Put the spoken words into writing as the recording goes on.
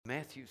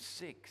Matthew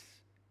 6,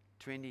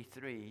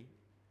 23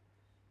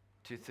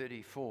 to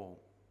 34.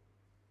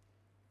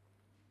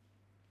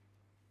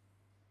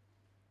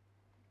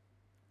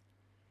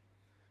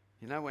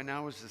 You know, when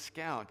I was a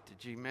scout,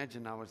 did you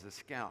imagine I was a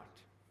scout?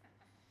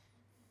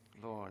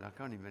 Lord, I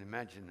can't even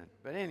imagine it.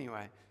 But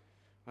anyway,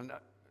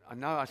 I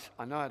know I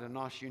had a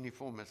nice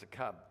uniform as a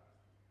cub.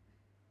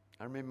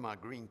 I remember my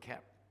green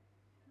cap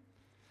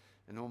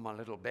and all my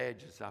little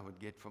badges I would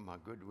get for my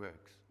good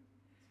works.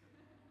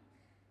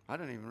 I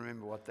don't even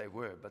remember what they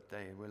were, but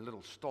they were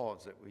little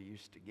stars that we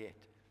used to get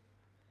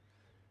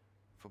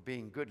for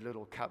being good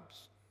little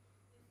cubs.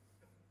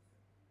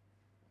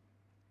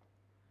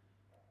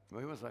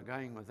 Where was I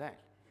going with that?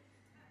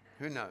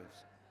 Who knows?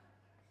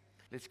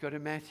 Let's go to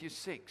Matthew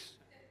 6,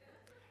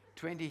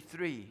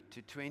 23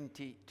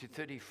 to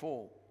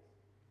 34.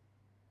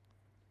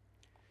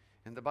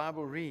 And the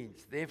Bible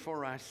reads,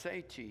 "Therefore I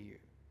say to you,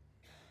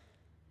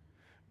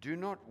 do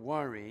not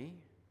worry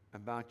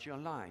about your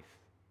life."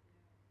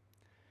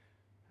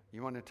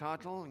 You want a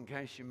title in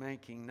case you're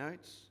making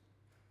notes?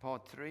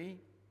 Part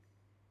 3,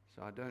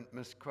 so I don't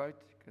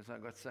misquote because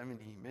I've got so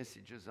many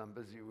messages I'm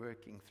busy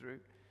working through.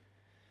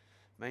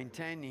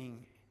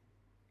 Maintaining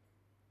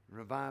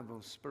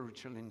revival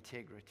spiritual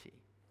integrity.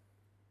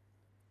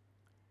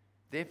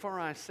 Therefore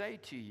I say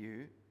to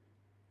you,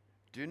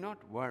 do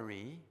not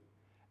worry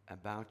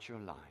about your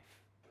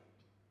life.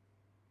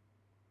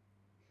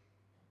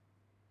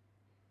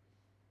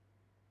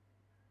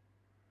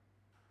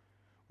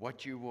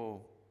 What you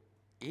will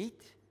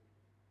eat,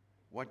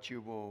 what you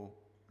will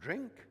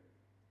drink,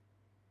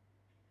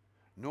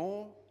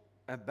 nor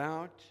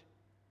about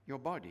your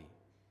body,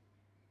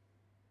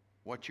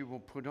 what you will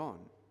put on.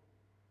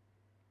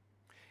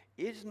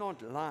 Is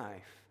not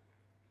life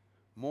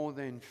more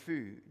than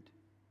food,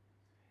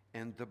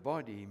 and the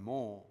body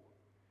more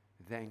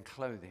than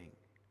clothing?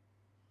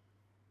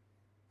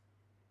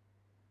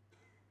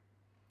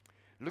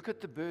 Look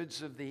at the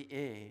birds of the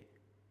air.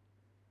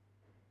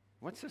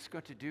 What's this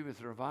got to do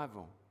with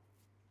revival?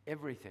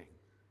 Everything.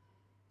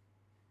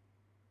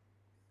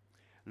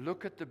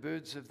 Look at the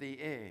birds of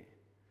the air,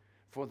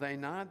 for they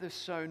neither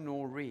sow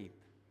nor reap,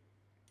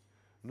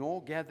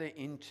 nor gather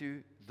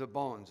into the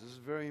barns. This is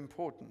very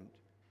important.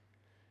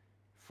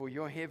 For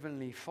your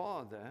heavenly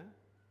Father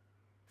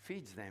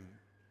feeds them.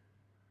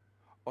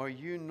 Are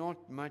you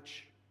not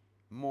much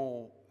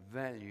more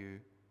value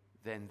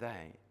than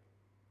they?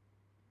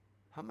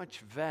 How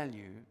much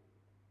value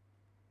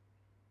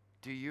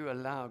do you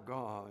allow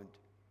God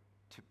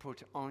to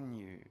put on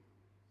you?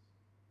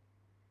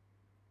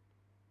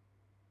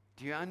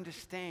 Do you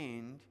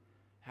understand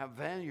how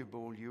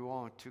valuable you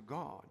are to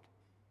God?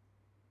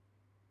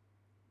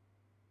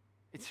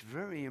 It's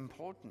very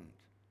important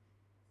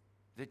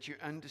that you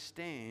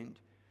understand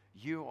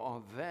you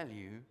are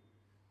value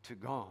to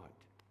God.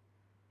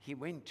 He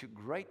went to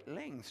great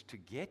lengths to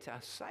get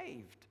us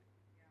saved.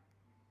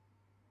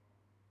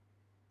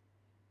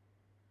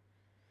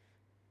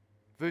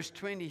 Verse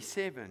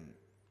 27,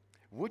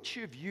 which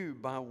of you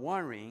by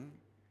worrying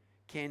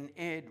can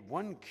add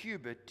 1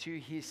 cubit to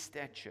his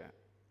stature?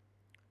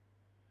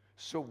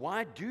 So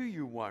why do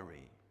you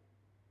worry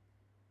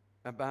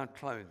about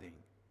clothing?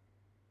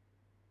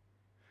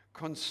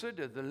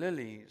 Consider the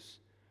lilies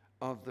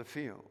of the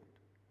field,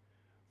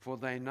 for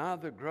they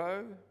neither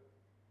grow.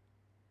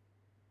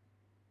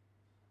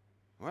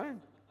 What?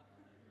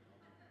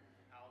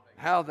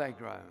 How they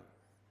grow.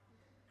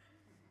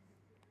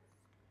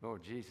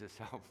 Lord Jesus,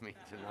 help me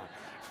tonight.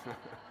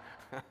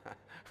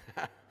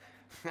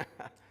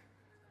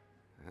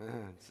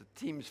 It's the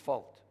team's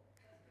fault.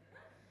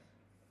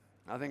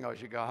 I think I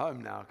should go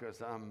home now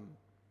because I'm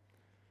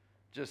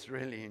just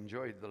really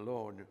enjoyed the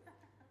Lord.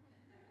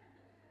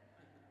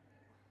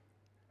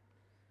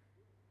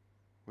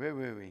 Where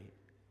were we?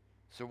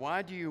 So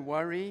why do you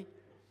worry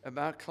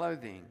about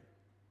clothing?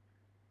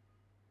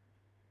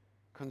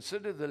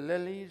 Consider the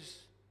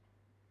lilies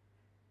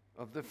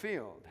of the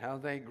field, how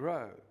they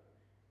grow.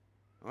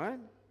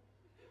 What?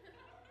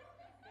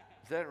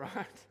 Is that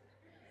right?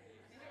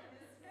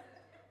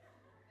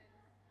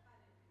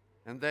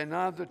 And they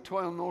neither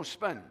toil nor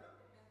spin.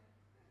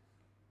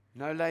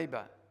 No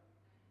labor.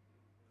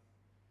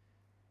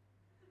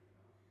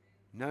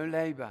 No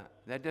labor.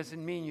 That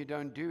doesn't mean you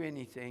don't do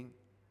anything.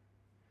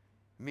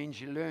 It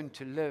means you learn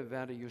to live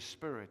out of your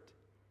spirit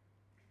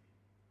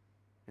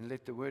and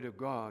let the Word of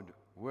God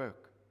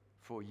work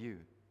for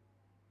you.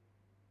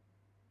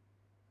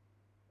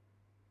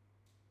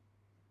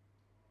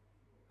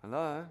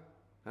 Hello?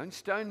 Don't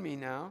stone me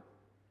now.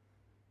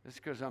 It's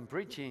because I'm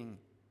preaching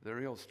the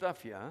real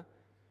stuff here.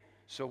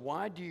 So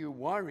why do you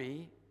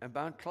worry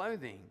about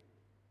clothing?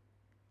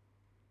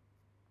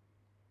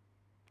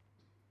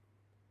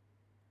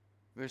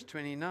 Verse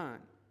 29.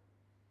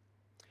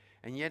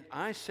 And yet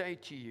I say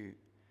to you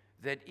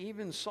that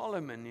even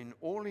Solomon in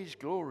all his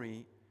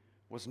glory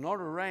was not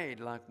arrayed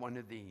like one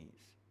of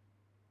these.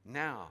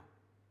 Now,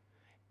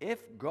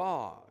 if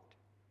God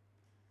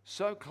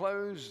so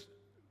clothes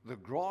the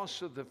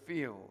grass of the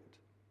field,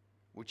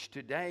 which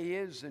today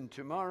is and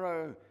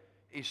tomorrow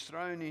is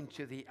thrown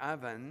into the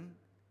oven,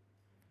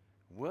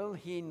 will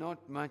he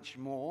not much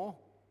more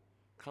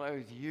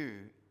clothe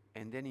you?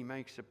 And then he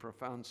makes a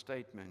profound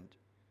statement.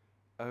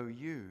 O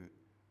you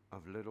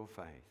of little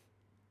faith.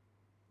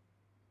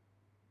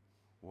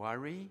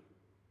 Worry,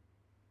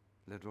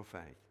 little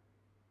faith.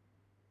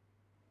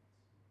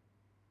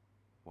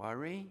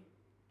 Worry,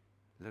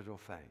 little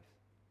faith.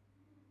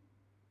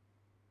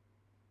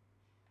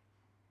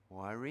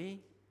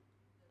 Worry,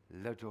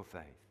 little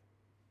faith.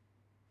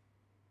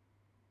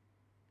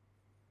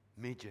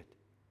 Midget.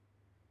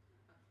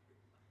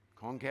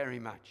 Can't carry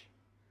much.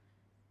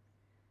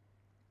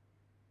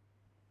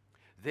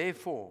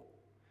 Therefore,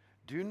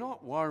 do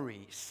not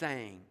worry,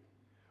 saying,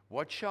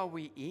 what shall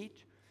we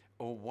eat,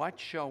 or what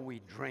shall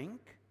we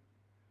drink,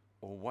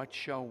 or what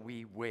shall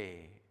we wear?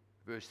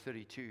 Verse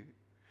 32.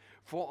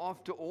 For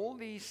after all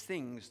these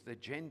things the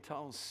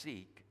Gentiles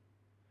seek,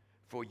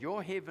 for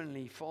your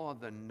heavenly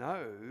Father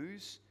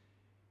knows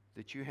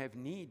that you have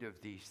need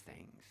of these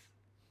things.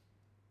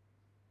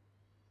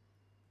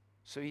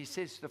 So he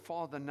says the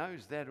Father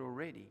knows that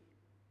already.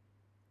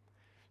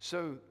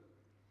 So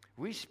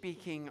we're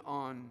speaking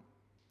on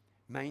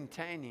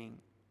maintaining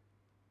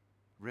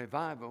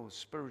revival,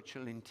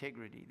 spiritual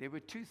integrity. There were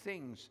two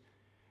things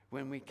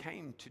when we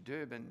came to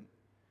Durban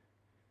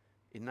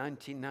in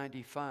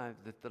 1995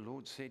 that the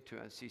Lord said to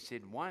us. He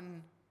said,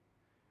 one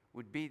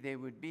would be there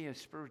would be a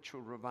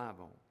spiritual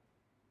revival.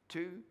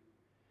 Two,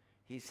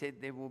 he said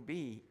there will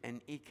be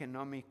an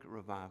economic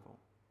revival.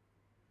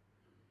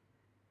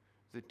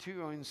 The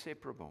two are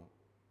inseparable.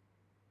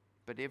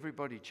 But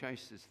everybody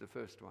chases the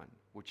first one,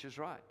 which is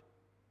right.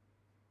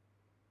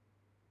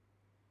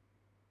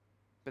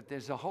 But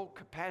there's a whole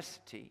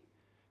capacity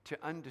to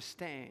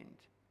understand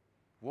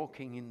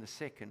walking in the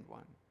second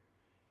one.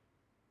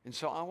 And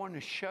so I want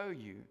to show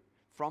you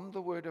from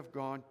the Word of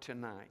God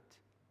tonight,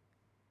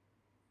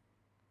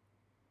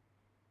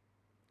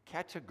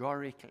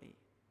 categorically,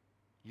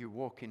 you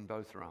walk in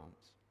both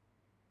realms.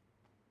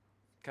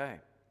 Okay,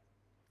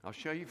 I'll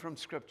show you from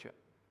Scripture.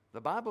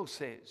 The Bible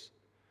says,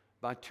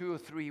 by 2 or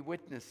 3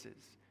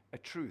 witnesses, a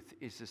truth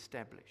is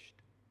established.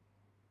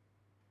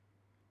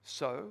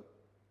 So,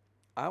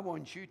 I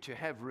want you to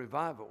have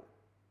revival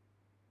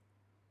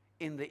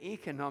in the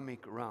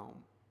economic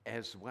realm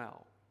as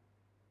well.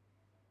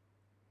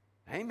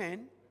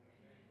 Amen.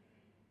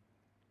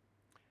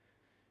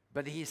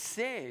 But he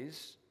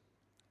says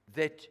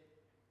that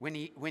when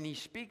he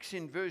speaks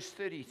in verse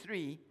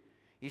 33,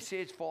 he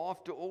says, for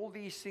after all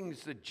these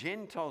things the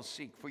Gentiles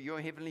seek, for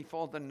your heavenly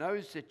Father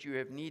knows that you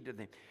have need of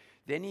them.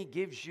 Then he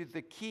gives you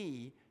the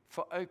key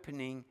for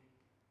opening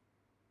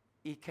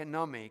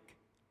economic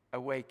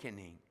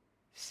awakening.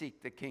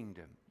 Seek the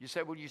kingdom. You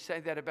say, well, you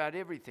say that about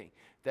everything.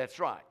 That's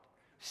right.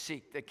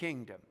 Seek the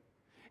kingdom.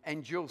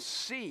 And you'll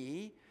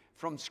see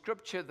from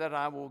Scripture that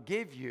I will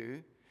give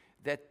you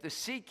that the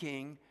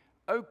seeking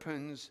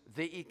opens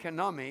the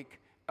economic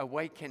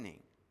awakening.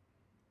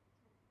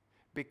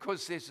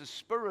 Because there's a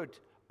spirit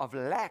of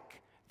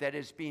lack that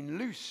has been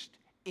loosed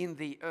in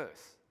the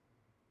earth.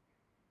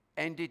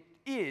 And it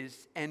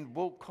is and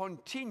will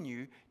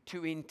continue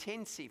to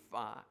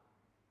intensify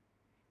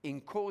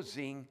in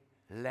causing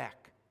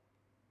lack.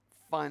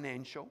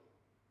 Financial.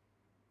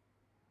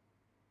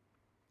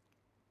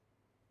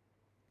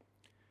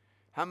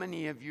 How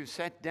many of you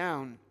sat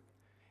down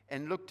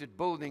and looked at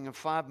building a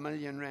 5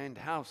 million rand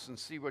house and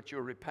see what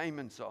your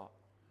repayments are?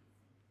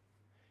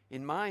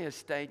 In my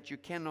estate, you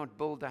cannot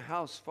build a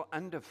house for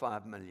under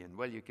 5 million.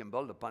 Well, you can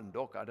build a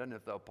pandok. I don't know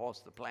if they'll pass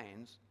the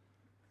plans.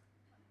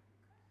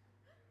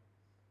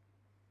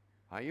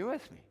 Are you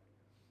with me?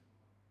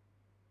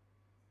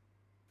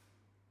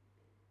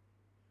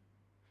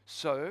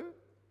 So,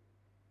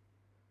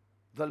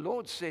 the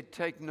Lord said,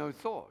 take no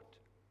thought.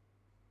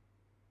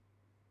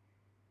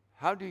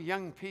 How do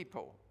young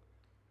people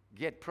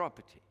get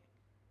property?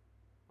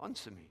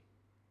 Answer me.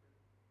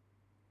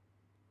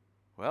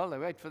 Well, they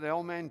wait for the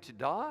old man to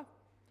die.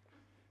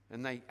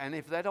 And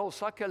if that old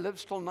sucker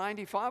lives till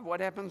 95, what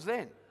happens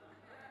then?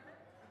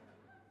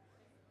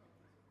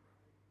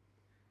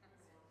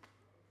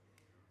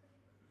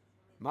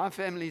 My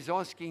family's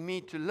asking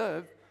me to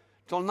live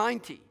till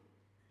 90.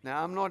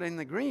 Now, I'm not in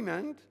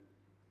agreement,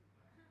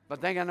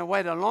 but they're going to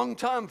wait a long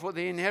time for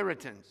the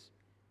inheritance.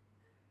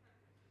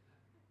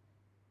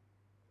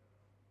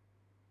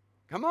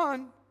 Come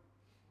on.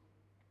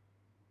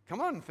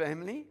 Come on,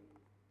 family.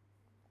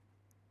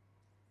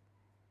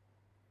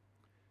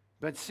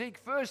 But seek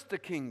first the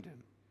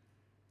kingdom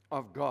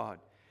of God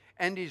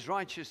and his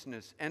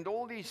righteousness, and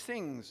all these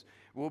things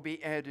will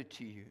be added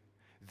to you.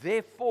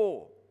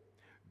 Therefore,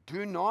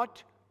 do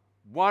not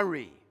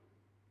worry.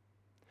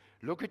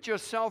 Look at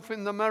yourself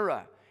in the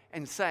mirror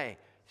and say,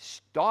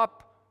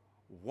 stop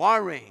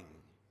worrying.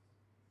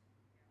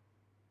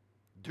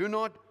 Do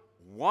not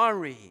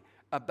worry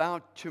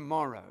about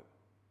tomorrow,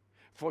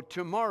 for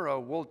tomorrow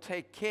will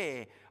take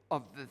care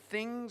of the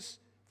things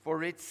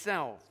for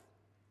itself.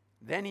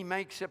 Then he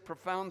makes a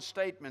profound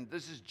statement.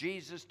 This is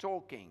Jesus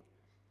talking.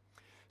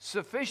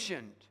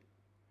 Sufficient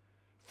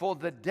for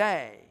the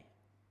day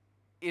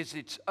is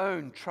its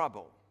own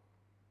trouble.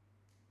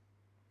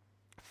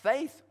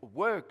 Faith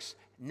works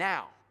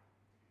now,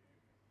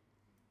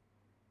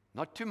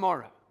 not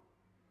tomorrow.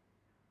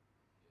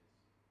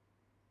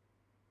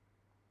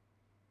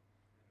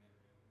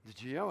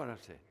 Did you hear what I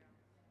said?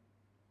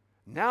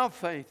 Now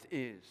faith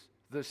is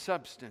the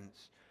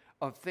substance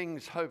of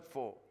things hoped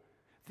for,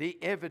 the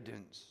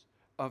evidence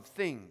of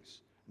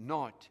things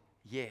not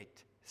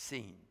yet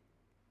seen.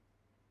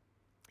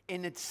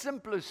 In its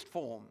simplest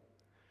form,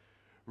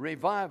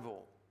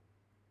 revival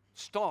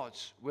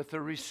starts with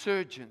a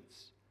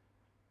resurgence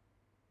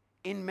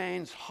in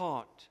man's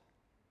heart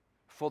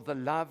for the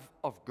love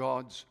of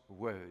God's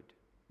word.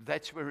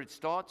 That's where it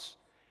starts.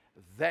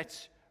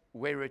 That's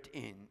where it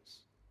ends.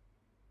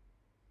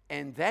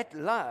 And that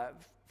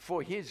love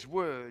for his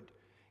word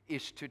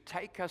is to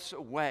take us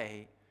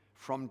away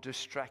from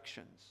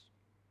distractions.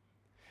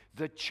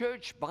 The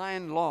church, by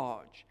and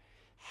large,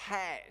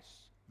 has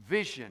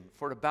vision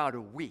for about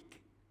a week.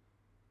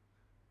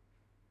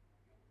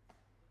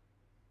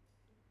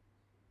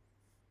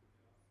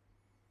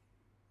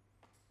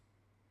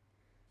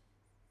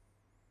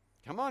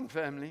 Come on,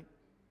 family.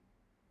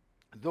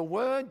 The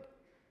word,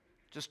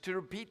 just to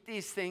repeat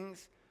these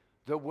things,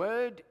 the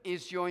word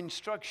is your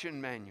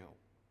instruction manual.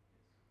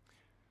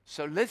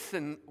 So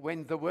listen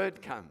when the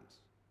word comes,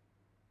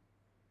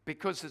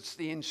 because it's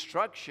the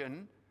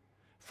instruction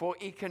for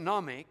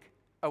economic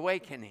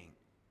awakening.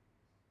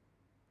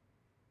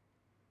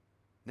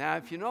 Now,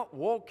 if you're not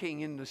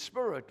walking in the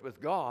Spirit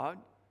with God,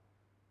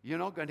 you're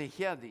not going to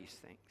hear these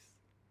things.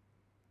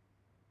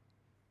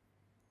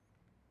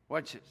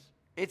 Watch this.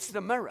 It's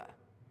the mirror.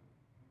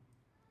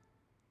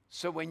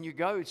 So when you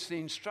go, it's the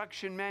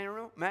instruction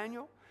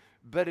manual,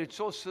 but it's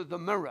also the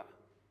mirror.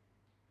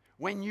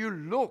 When you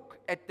look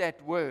at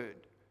that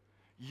word,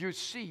 you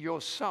see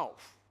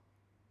yourself.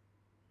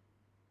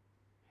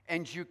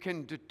 And you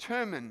can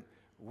determine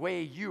where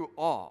you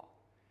are,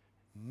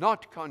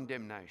 not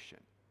condemnation.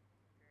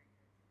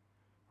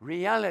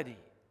 Reality.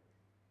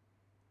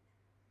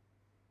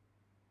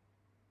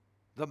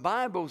 The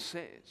Bible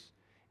says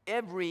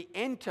every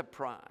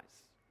enterprise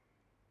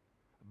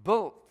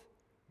built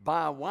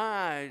by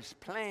wise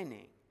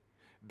planning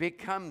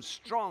becomes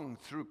strong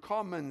through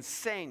common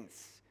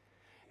sense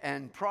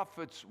and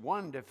profits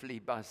wonderfully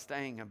by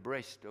staying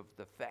abreast of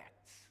the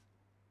facts.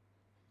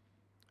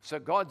 So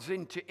God's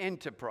into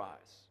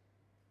enterprise.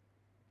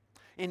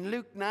 In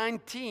Luke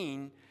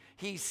 19,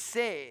 he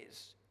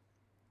says,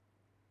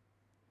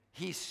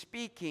 he's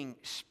speaking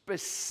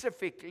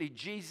specifically,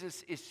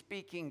 Jesus is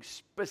speaking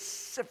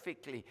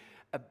specifically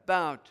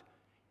about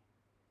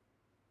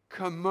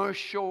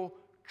commercial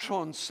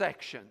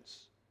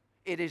transactions.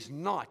 It is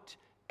not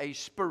a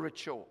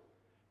spiritual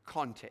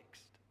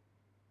context.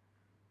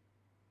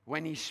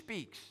 When he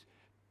speaks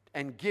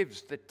and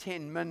gives the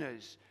 10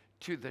 minas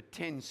to the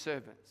 10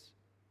 servants.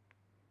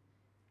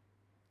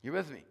 You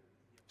with me?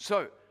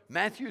 So,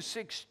 Matthew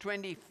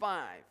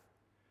 6:25.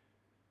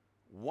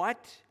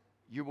 What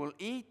you will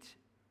eat,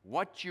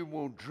 what you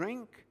will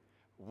drink,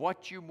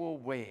 what you will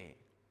wear.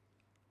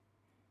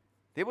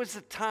 There was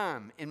a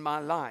time in my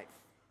life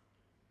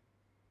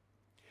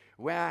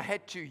where I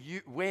had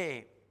to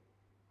wear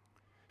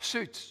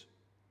suits.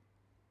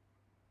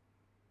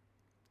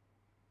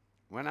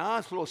 When I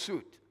asked for a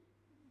suit,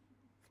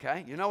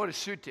 okay, you know what a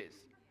suit is,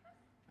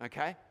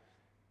 okay?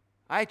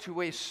 I had to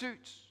wear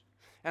suits.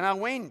 And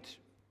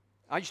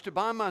I used to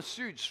buy my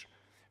suits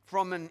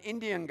from an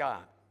Indian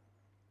guy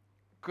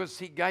because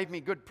he gave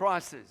me good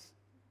prices.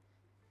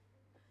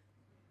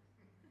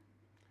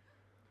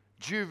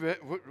 Jew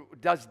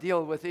does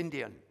deal with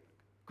Indian.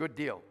 Good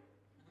deal.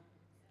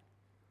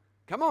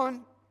 Come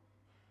on.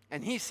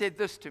 And he said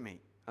this to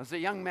me. I was a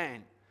young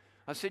man.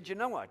 I said, you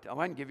know what? I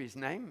won't give his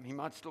name. He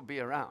might still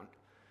be around.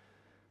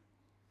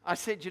 I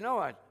said, you know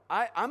what?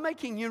 I'm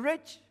making you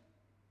rich.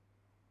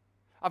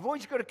 I've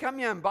always got to come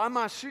here and buy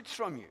my suits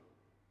from you.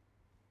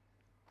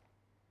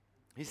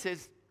 He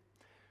says,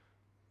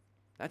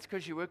 that's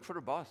because you work for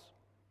a boss.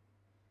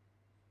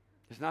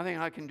 There's nothing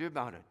I can do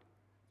about it.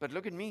 But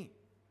look at me.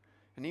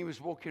 And he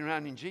was walking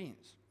around in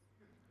jeans.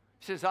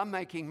 He says, I'm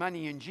making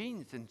money in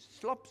jeans and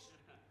slops.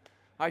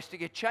 I used to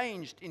get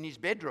changed in his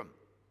bedroom.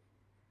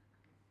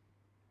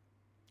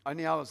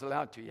 Only I was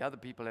allowed to. The other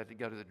people had to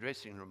go to the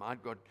dressing room.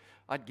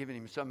 I'd given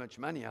him so much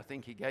money, I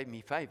think he gave me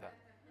favor.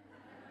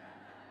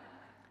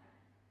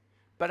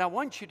 But I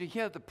want you to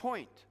hear the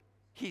point.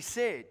 He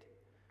said,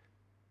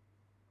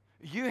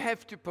 you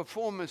have to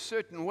perform a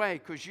certain way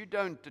because you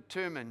don't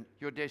determine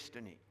your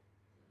destiny.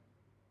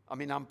 I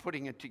mean, I'm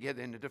putting it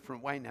together in a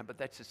different way now, but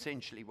that's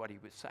essentially what he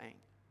was saying.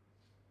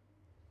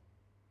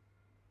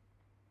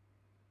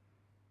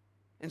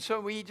 And so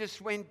we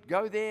just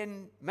go there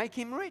and make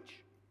him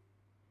rich.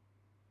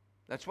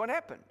 That's what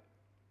happened.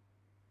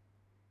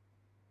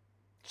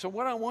 So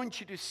what I want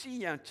you to see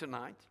here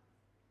tonight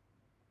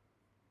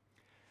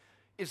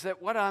is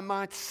that what I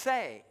might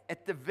say,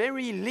 at the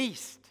very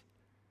least,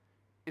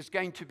 is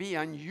going to be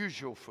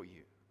unusual for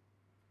you.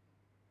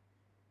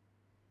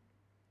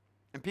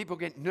 And people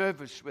get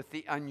nervous with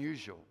the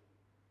unusual.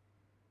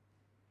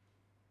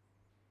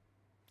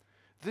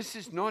 This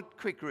is not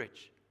quick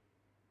rich.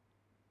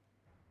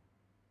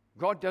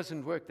 God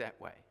doesn't work that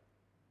way.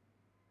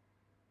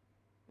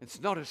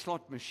 It's not a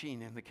slot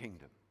machine in the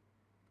kingdom,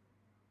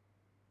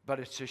 but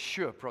it's a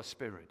sure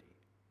prosperity.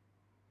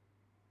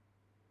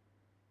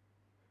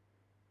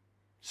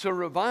 So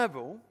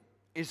revival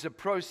is a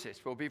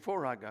process. Well,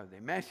 before I go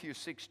there, Matthew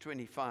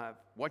 6:25,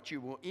 what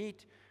you will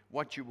eat,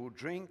 what you will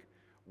drink,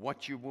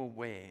 what you will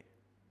wear.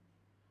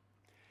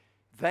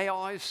 They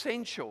are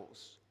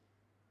essentials.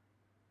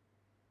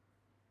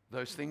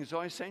 Those things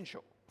are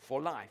essential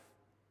for life.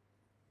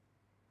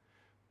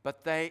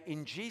 But they,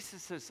 in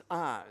Jesus'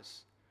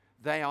 eyes,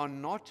 they are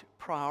not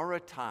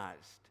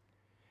prioritized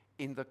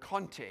in the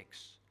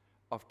context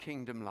of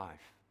kingdom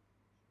life.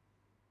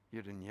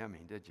 You didn't hear me,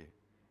 did you?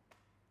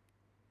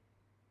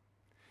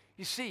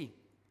 You see,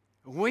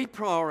 we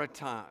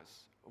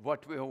prioritize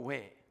what we'll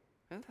wear.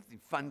 There's nothing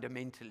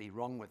fundamentally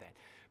wrong with that.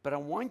 But I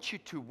want you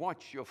to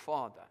watch your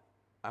Father.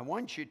 I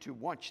want you to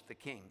watch the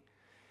King.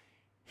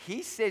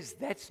 He says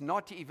that's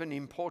not even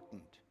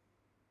important.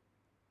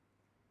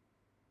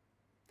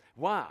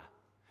 Why?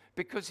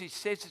 Because he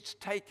says it's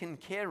taken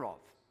care of.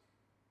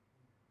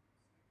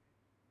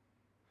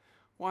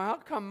 Well, how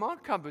come my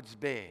cupboard's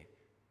bare?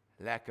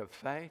 Lack of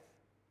faith.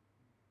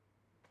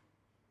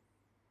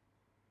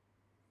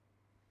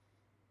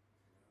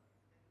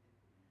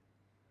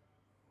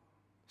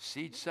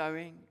 Seed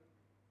sowing.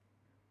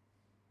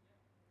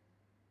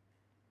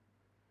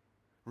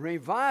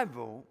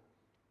 Revival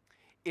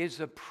is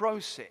a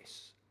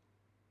process.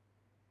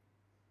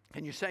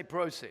 Can you say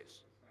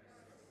process?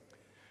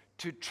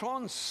 To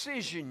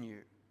transition you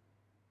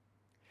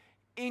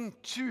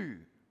into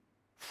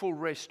full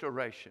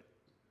restoration.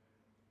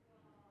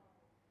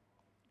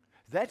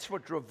 That's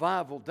what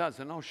revival does,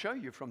 and I'll show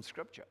you from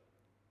Scripture.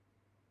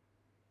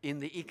 In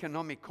the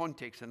economic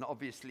context, and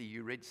obviously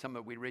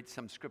we read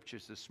some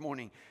scriptures this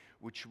morning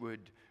which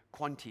would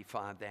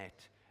quantify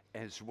that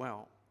as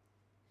well.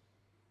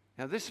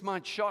 Now this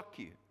might shock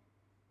you.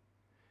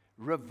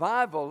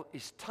 Revival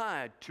is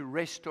tied to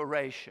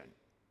restoration.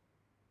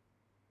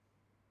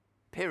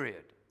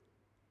 Period.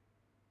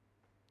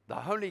 The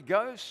Holy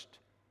Ghost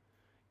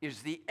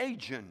is the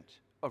agent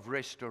of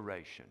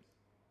restoration.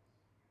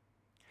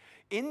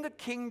 In the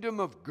kingdom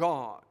of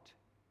God,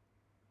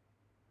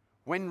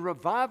 when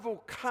revival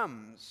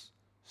comes,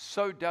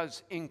 so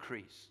does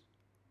increase.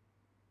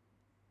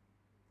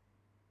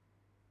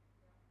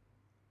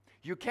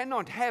 You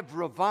cannot have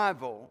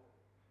revival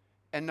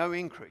and no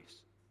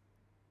increase.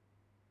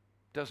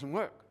 Doesn't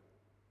work.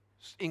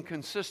 It's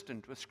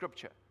inconsistent with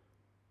Scripture.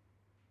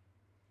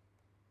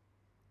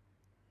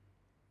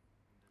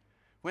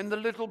 When the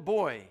little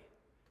boy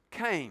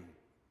came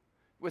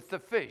with the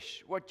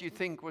fish, what do you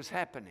think was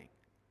happening?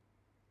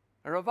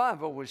 A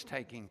revival was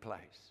taking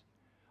place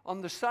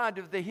on the side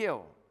of the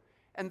hill,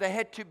 and they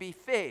had to be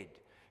fed.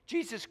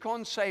 Jesus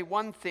can't say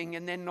one thing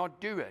and then not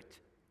do it.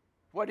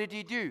 What did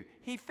he do?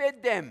 He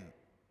fed them.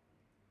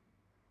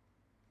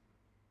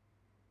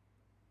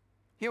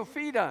 He'll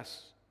feed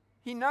us.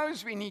 He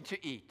knows we need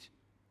to eat.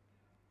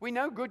 We're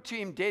no good to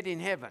him dead in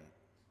heaven.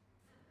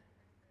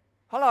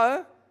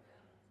 Hello?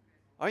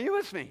 Are you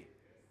with me?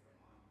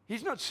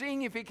 He's not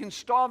seeing if he can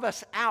starve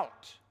us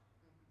out.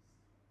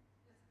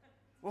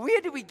 Well,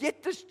 where do we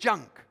get this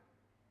junk?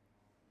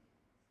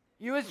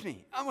 You with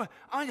me?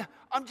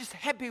 I'm just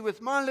happy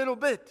with my little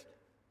bit.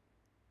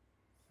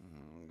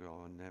 Oh,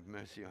 God, have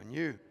mercy on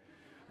you.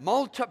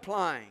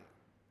 Multiplying.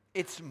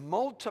 It's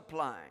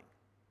multiplying.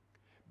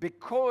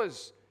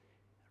 Because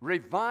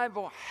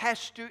revival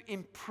has to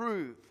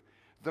improve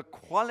the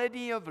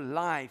quality of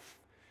life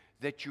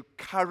that you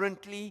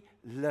currently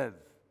live.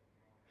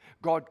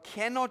 God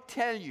cannot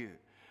tell you,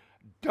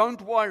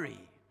 don't worry,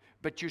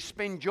 but you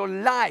spend your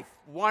life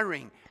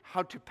worrying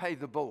how to pay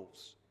the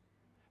bills.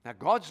 Now,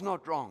 God's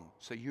not wrong,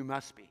 so you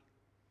must be.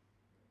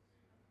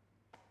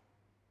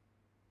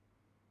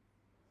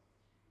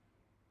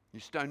 You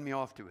stone me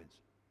afterwards.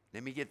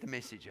 Let me get the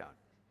message out.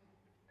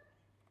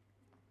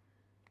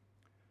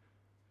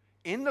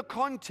 In the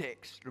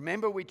context,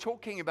 remember we're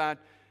talking about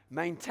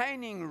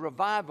maintaining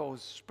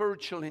revival's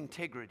spiritual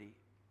integrity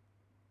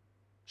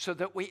so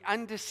that we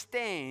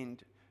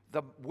understand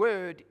the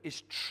word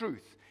is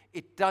truth.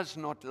 It does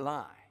not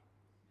lie.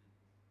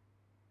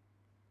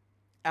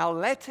 Our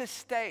latter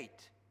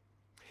state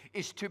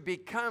is to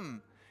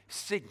become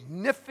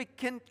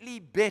significantly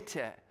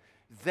better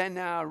than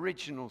our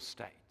original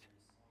state.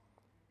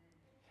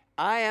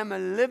 I am a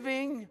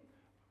living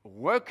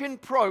work in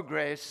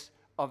progress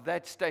of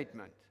that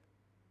statement.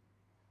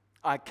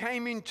 I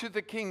came into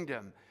the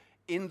kingdom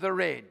in the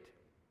red,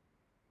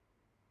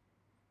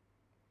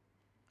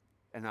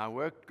 and I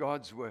worked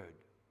God's word.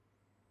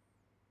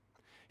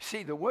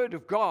 See, the word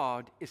of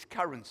God is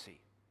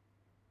currency.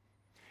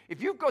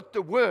 If you've got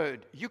the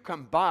word, you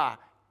can buy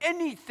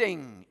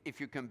anything if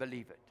you can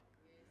believe it.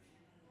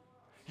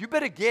 You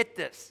better get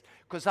this,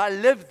 because I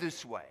live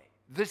this way.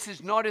 This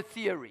is not a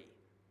theory.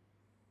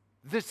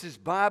 This is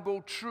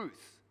Bible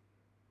truth.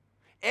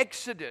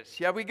 Exodus,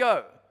 here we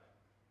go.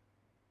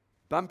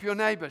 Bump your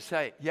neighbor,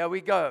 say, here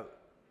we go.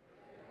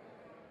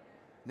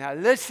 Now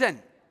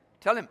listen.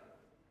 Tell him,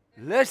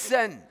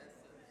 listen.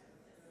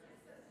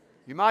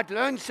 You might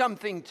learn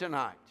something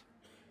tonight.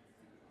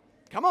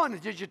 Come on,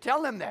 did you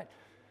tell them that?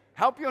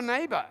 Help your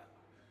neighbor.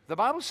 The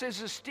Bible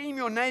says esteem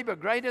your neighbor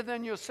greater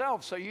than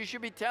yourself, so you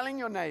should be telling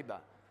your neighbor.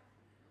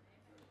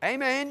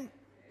 Amen.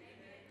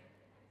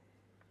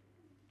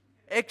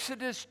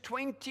 Exodus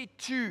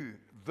 22,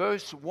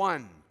 verse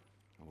 1.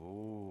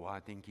 Oh, I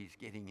think he's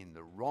getting in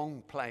the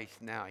wrong place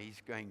now.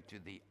 He's going to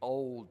the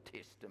Old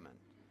Testament.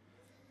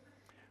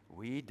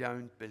 We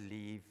don't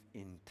believe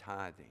in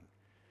tithing.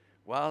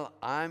 Well,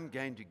 I'm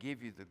going to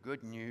give you the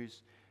good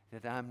news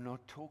that I'm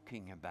not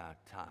talking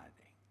about tithing.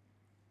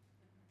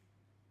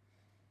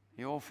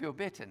 You all feel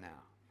better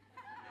now.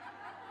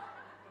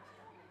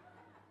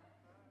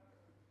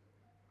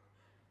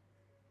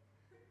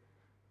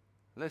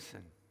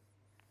 Listen.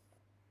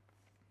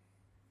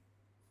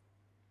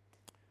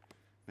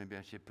 Maybe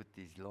I should put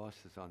these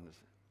glasses on.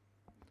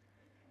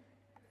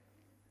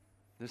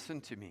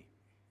 Listen to me.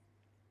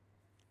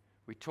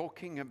 We're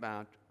talking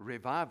about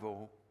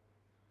revival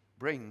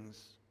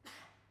brings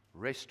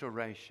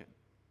restoration.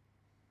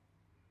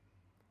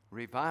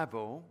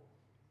 Revival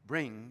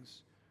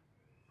brings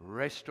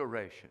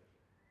restoration.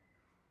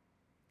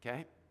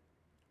 Okay?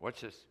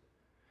 Watch this.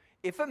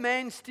 If a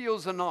man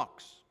steals an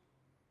ox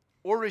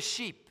or a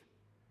sheep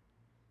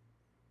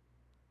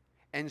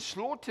and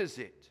slaughters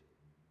it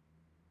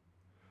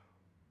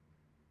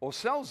or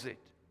sells it,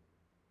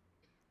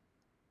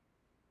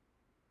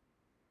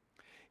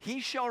 he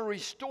shall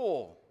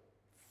restore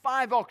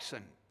 5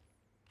 oxen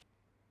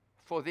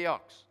for the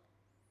ox.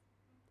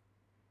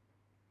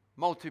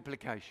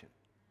 Multiplication.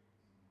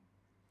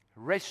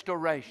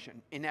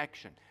 Restoration in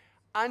action.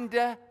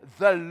 Under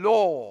the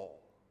law,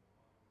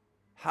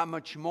 how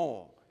much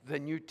more the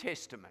New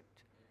Testament?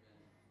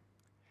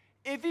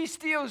 If he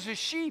steals a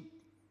sheep,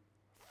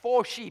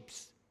 4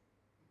 sheeps.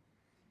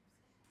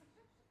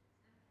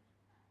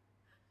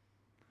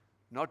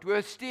 Not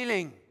worth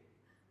stealing.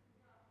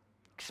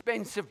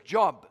 Expensive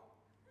job.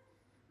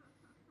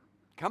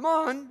 Come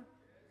on.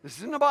 This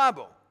is in the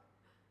Bible.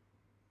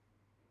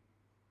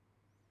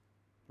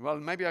 Well,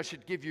 maybe I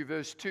should give you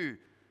verse 2.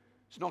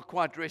 It's not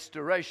quite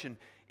restoration.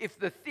 If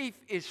the thief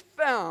is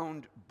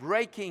found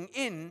breaking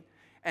in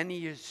and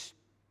he is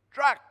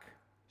struck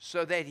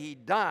so that he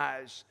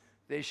dies,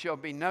 there shall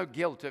be no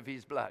guilt of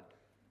his blood.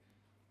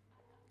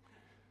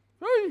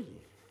 Hey,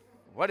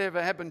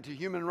 whatever happened to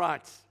human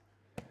rights?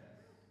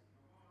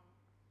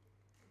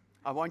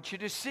 I want you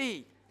to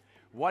see.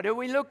 What are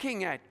we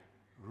looking at?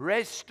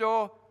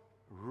 Restoration.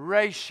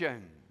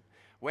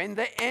 When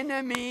the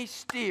enemy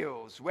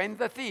steals, when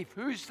the thief,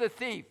 who's the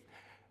thief?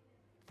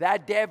 The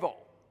devil.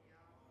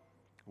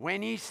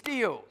 When he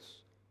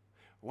steals,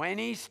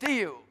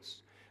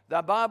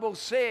 the Bible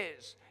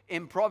says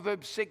in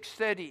Proverbs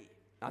 6:30,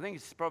 I think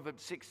it's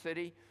Proverbs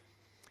 6:30,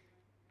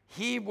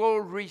 he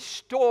will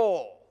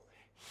restore.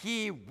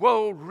 He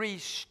will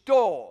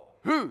restore.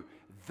 Who?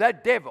 The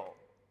devil.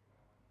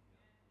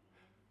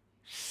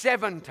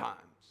 7 times.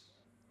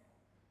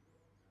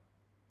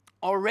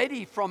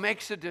 Already from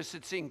Exodus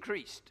it's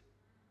increased.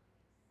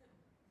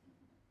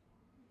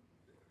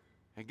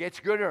 It gets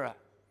gooder.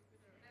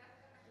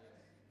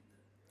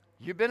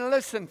 You better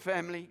listen,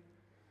 family.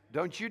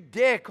 Don't you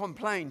dare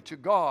complain to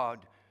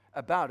God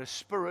about a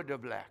spirit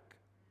of lack.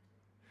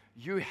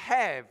 You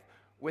have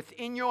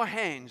within your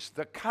hands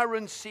the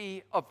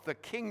currency of the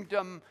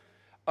kingdom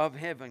of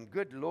heaven.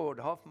 Good Lord,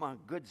 half my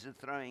goods are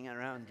throwing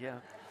around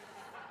here.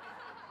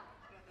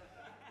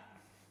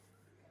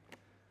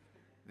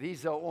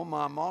 These are all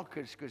my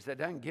markers because they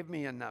don't give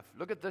me enough.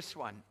 Look at this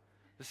one.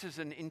 This is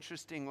an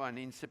interesting one.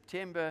 In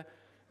September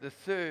the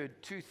 3rd,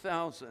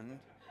 2000,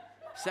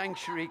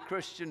 Sanctuary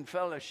Christian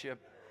Fellowship.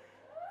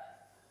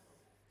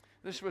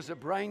 This was a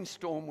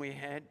brainstorm we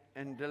had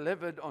and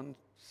delivered on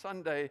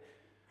Sunday,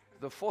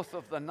 the 4th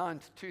of the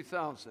 9th,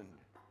 2000.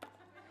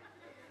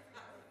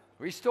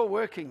 We're still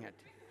working it.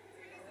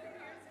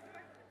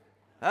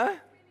 Huh?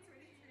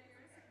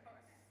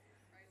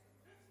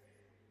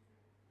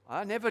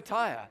 I never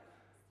tire.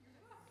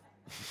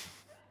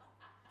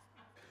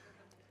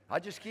 I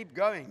just keep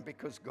going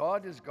because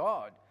God is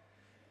God.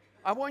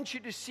 I want you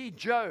to see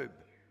Job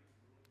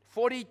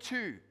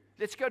 42.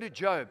 Let's go to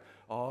Job.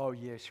 Oh,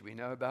 yes, we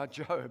know about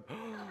Job.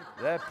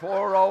 That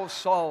poor old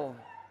soul.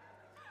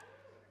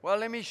 Well,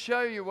 let me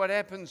show you what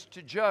happens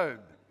to Job.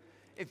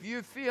 If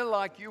you feel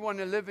like you want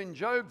to live in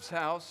Job's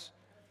house,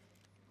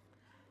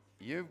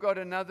 you've got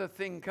another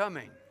thing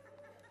coming.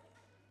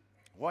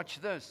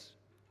 Watch this.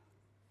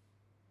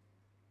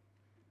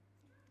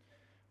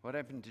 What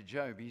happened to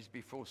Job? He's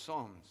before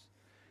Psalms.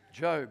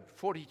 Job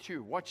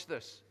 42. Watch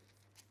this.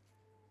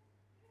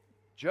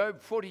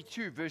 Job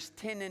 42, verse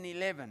 10 and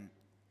 11.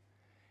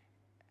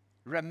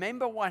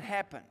 Remember what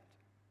happened.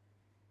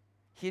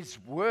 His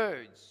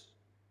words.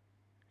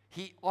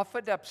 He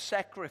offered up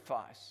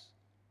sacrifice.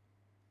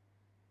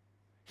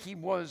 He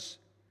was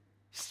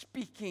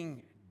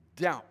speaking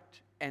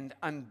doubt and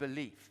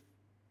unbelief.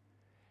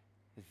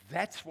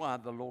 That's why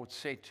the Lord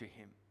said to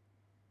him,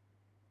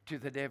 to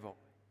the devil,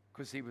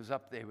 because he was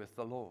up there with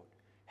the Lord,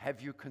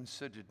 have you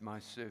considered my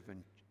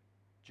servant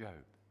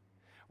Job?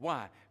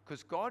 Why?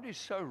 Because God is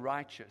so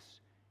righteous,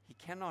 He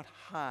cannot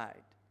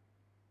hide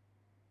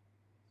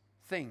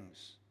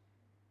things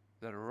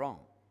that are wrong.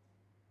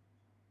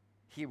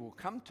 He will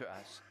come to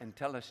us and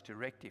tell us to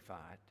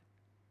rectify it.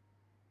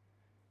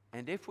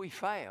 And if we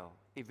fail,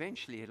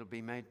 eventually it'll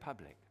be made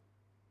public.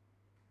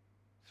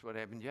 That's what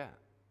happened here.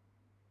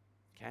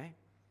 Okay?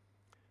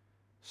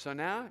 So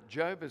now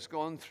Job has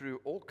gone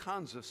through all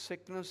kinds of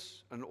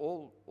sickness, and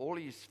all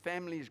his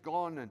family's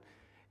gone, and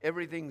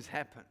everything's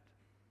happened.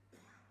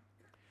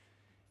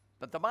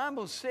 But the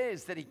Bible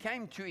says that he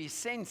came to his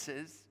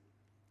senses,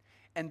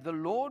 and the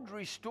Lord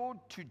restored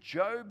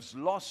Job's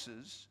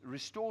losses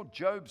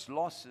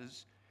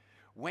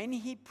when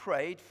he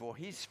prayed for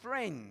his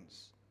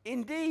friends.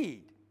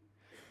 Indeed,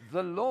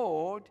 the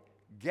Lord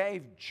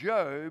gave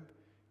Job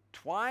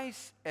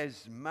twice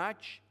as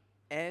much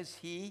as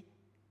he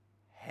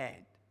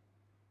had.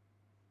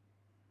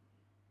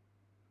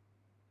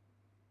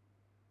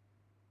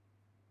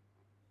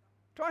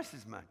 Twice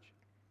as much.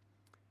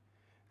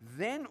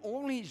 Then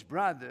all his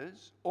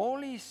brothers,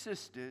 all his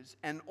sisters,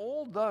 and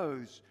all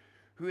those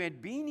who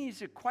had been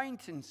his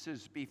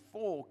acquaintances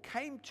before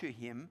came to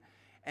him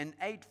and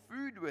ate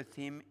food with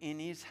him in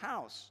his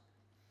house.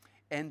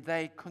 And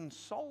they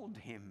consoled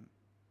him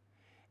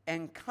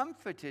and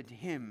comforted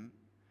him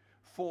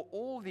for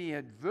all the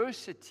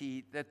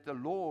adversity that the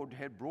Lord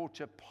had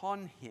brought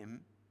upon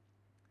him.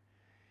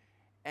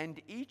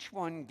 And each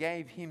one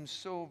gave him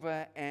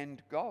silver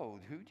and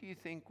gold. Who do you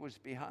think was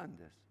behind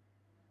this?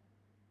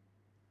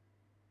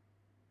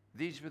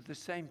 These were the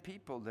same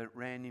people that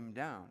ran him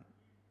down.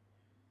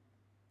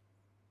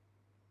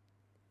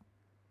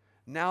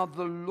 Now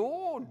the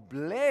Lord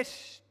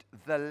blessed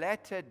the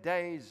latter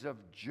days of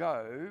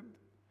Job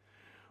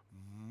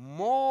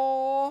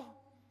more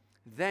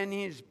than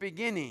his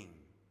beginning.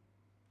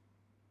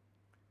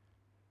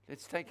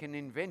 Let's take an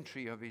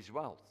inventory of his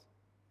wealth.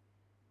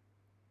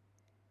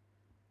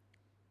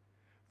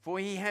 For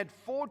he had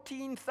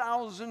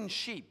 14,000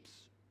 sheep,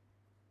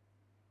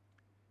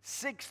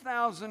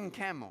 6,000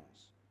 camels,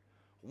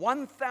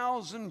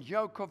 1,000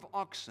 yoke of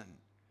oxen,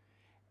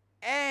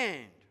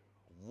 and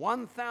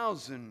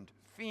 1,000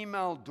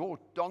 female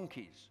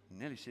donkeys. I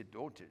nearly said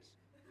daughters.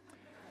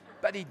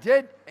 But he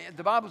did,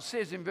 the Bible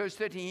says in verse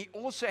 13, he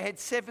also had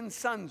 7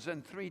 sons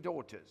and 3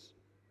 daughters.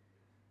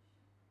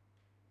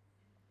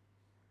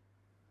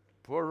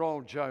 Poor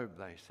old Job,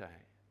 they say.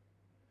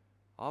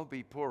 I'll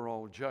be poor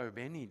old Job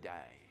any day.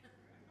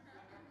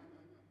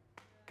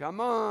 Come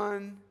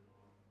on.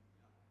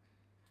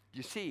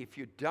 You see, if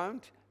you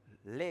don't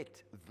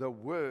let the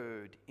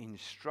word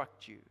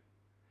instruct you,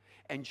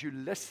 and you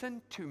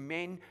listen to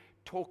men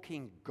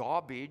talking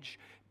garbage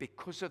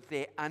because of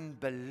their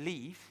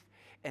unbelief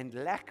and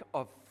lack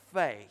of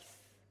faith,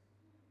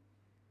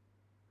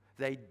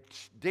 they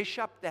dish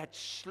up that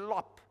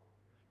slop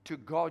to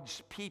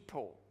God's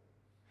people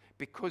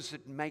because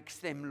it makes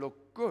them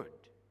look good.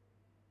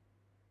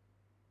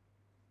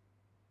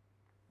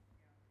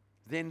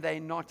 Then they're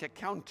not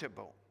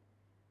accountable.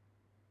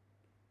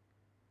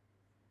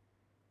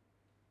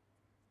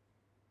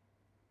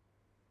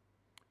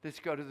 Let's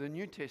go to the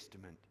New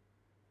Testament.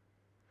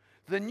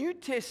 The New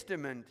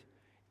Testament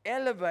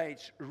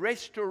elevates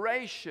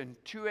restoration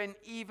to an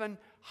even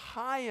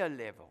higher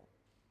level.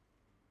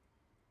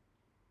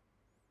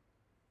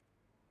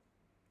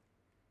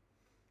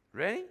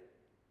 Ready?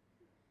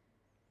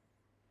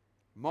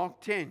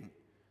 Mark 10,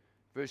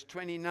 verse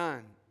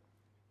 29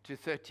 to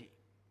 30.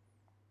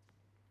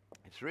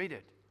 Let's read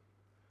it.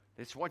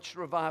 Let's watch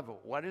revival.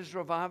 What is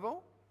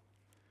revival?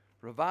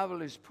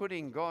 Revival is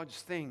putting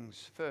God's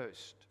things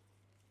first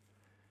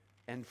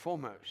and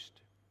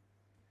foremost.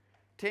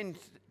 10,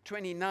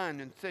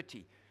 29 and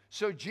 30.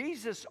 So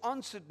Jesus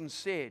answered and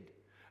said,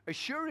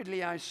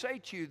 assuredly I say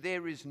to you,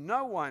 there is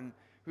no one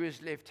who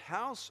has left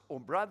house or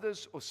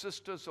brothers or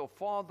sisters or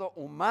father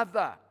or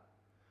mother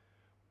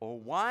or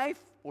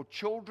wife or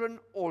children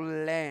or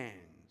lands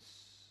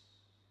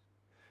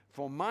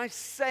for my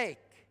sake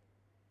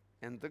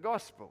and the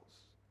gospel's.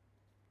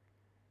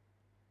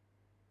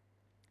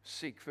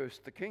 Seek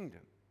first the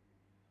kingdom.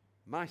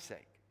 My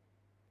sake.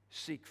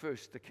 Seek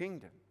first the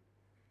kingdom.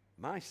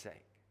 My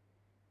sake.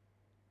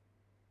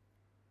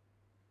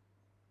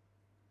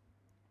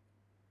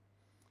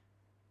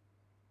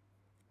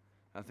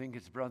 I think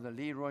it's Brother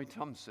Leroy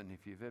Thompson,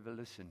 if you've ever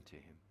listened to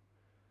him.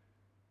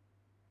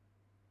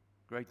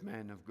 Great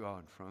man of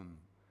God from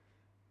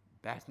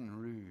Baton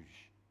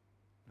Rouge,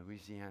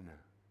 Louisiana.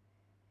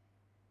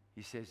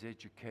 He says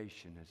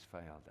education has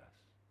failed us.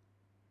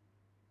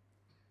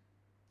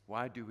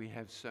 Why do we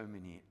have so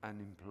many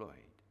unemployed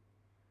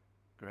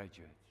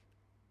graduates?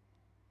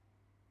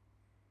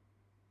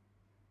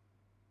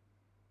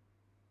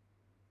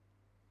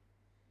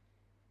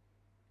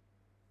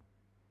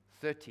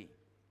 $30.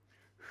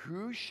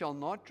 Who shall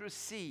not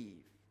receive?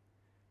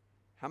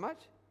 How much?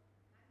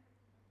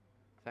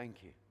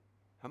 Thank you.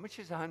 How much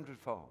is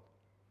 100-fold?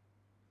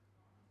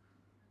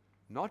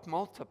 Not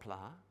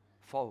multiply,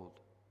 fold.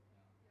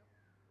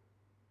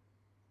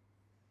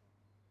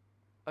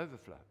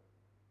 Overflow.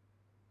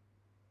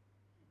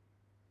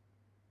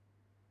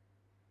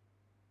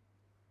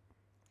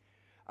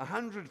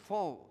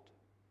 100-fold,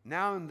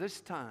 now in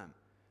this time,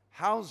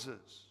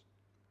 houses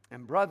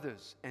and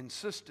brothers and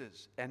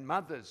sisters and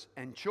mothers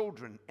and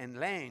children and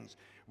lands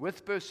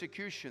with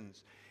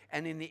persecutions,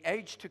 and in the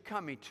age to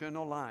come,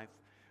 eternal life.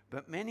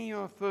 But many who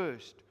are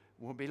first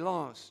will be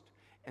last,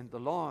 and the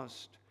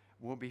last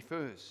will be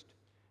first.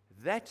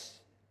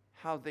 That's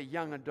how the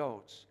young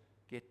adults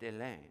get their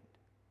land.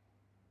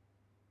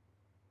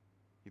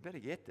 You better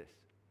get this.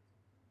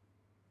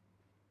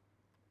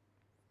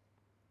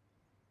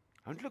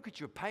 Don't look at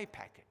your pay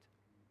packet.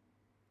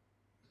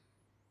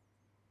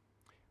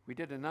 We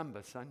did a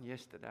number, son,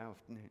 yesterday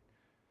afternoon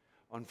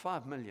on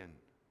 5 million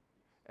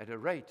at a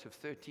rate of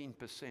 13%.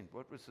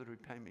 What was the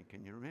repayment?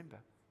 Can you remember?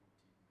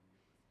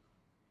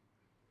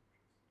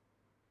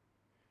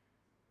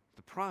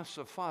 The price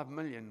of 5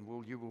 million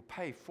you will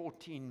pay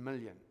 14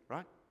 million,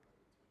 right?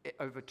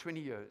 Over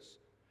 20 years.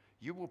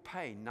 You will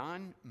pay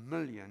 9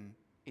 million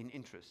in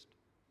interest.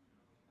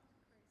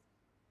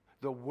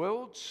 The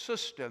world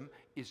system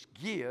is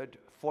geared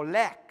for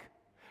lack.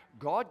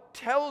 God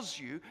tells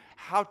you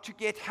how to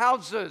get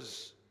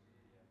houses.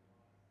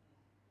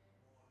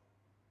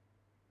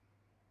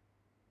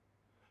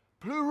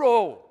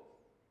 Plural.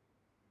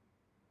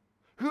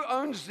 Who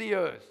owns the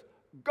earth?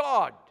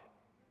 God.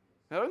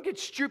 Now don't get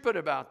stupid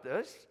about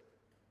this.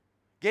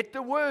 Get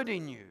the word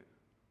in you.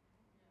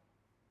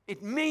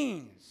 It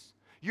means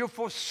you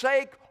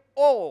forsake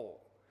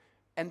all.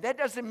 And that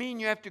doesn't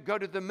mean you have to go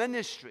to the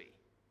ministry.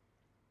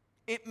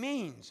 It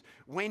means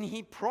when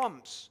He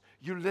prompts,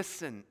 you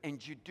listen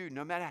and you do,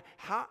 no matter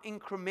how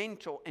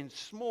incremental and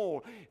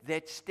small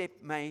that step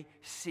may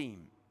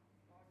seem.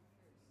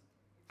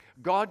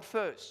 God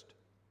first.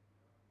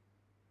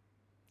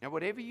 Now,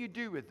 whatever you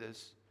do with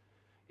this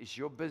is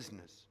your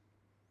business.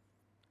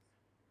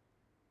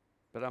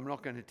 But I'm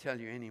not going to tell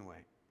you anyway.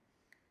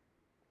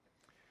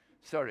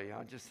 Sorry,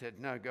 I just said,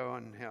 no, go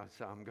on here,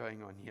 so I'm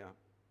going on here.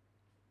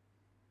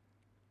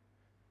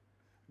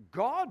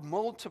 God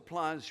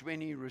multiplies when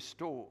He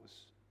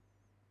restores.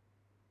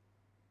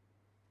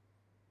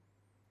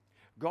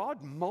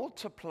 God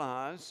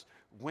multiplies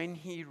when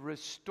He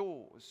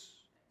restores.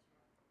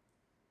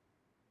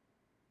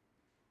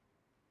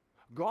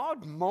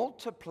 God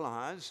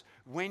multiplies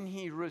when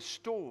He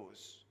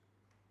restores.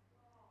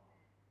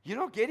 You're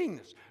not getting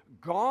this.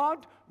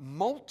 God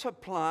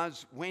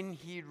multiplies when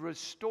He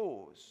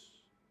restores.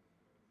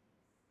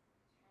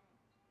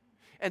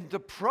 And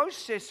the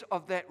process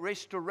of that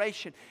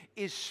restoration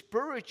is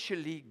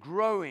spiritually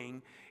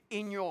growing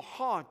in your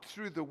heart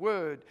through the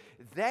Word.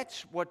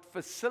 That's what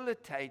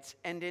facilitates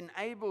and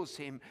enables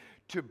Him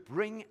to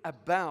bring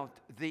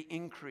about the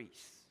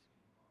increase.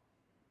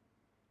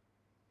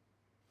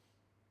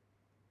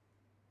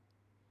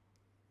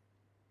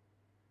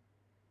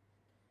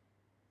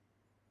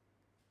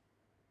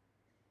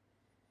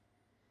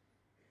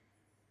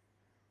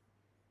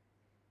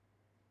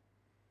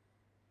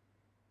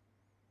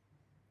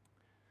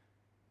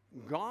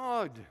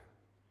 God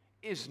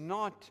is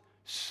not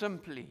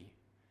simply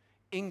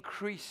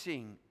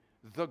increasing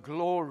the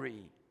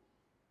glory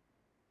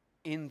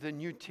in the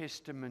New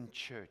Testament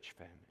church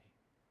family.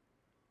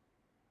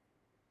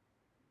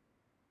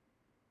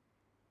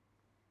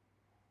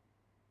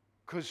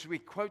 Because we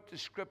quote the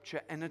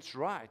scripture and it's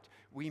right.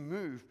 We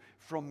move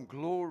from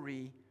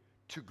glory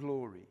to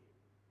glory.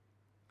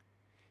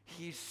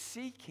 He's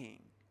seeking,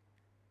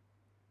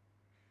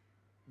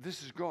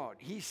 this is God,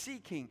 He's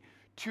seeking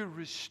to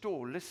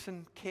restore.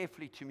 Listen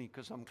carefully to me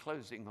because I'm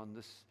closing on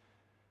this.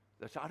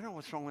 I don't know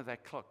what's wrong with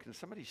that clock. Can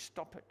somebody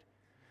stop it?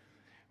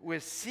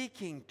 We're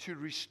seeking to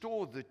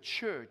restore the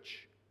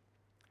church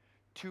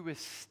to a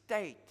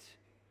state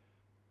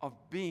of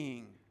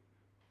being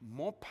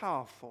more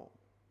powerful,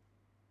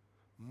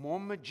 more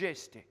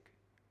majestic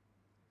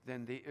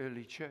than the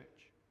early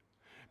church.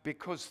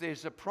 Because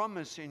there's a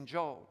promise in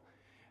Joel.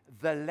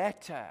 The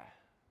latter,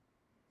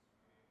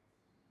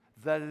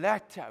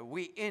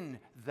 we're in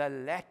the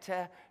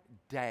latter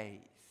days.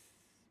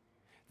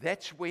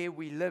 That's where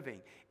we're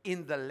living,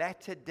 in the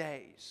latter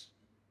days.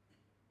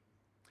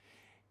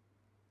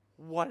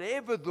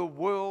 Whatever the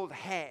world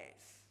has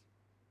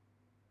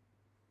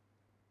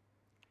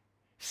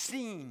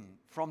seen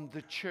from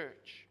the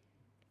church,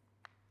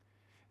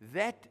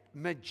 that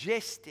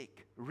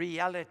majestic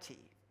reality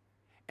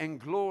and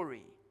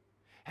glory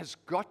has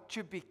got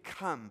to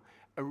become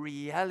a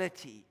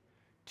reality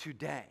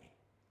today.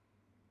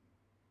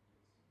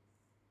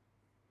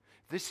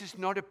 This is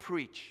not a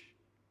preach.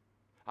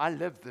 I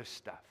live this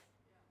stuff.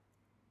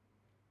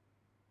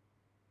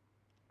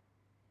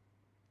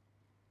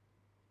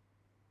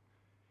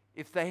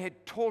 If they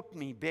had taught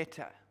me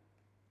better,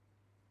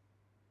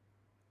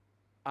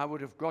 I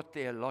would have got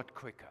there a lot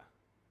quicker.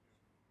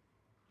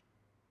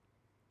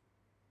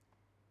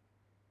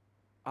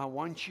 I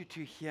want you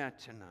to hear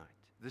tonight,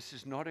 this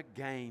is not a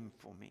game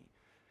for me.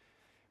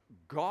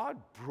 God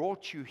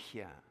brought you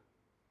here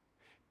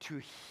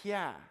to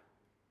hear.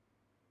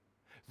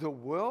 The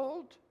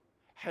world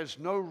has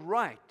no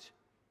right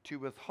to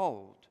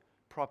withhold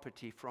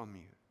property from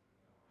you,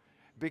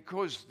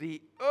 because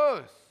the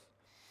earth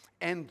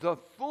and the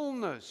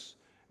fullness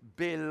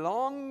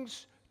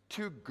belongs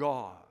to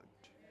God.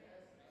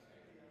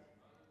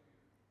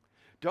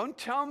 Don't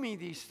tell me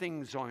these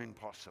things are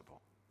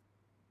impossible.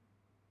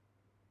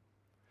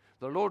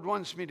 The Lord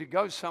wants me to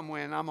go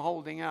somewhere and I'm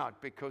holding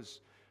out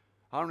because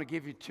I don't want to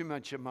give you too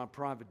much of my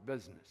private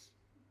business.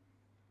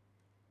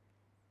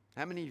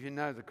 How many of you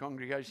know the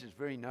congregation is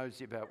very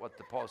nosy about what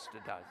the pastor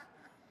does?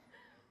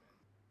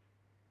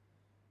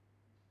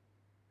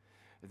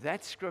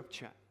 That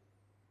scripture,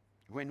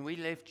 when we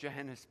left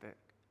Johannesburg,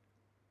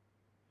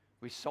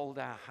 we sold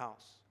our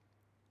house.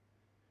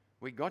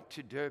 We got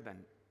to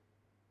Durban,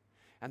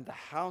 and the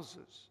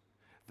houses,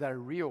 the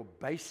real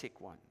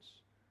basic ones,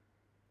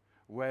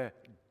 were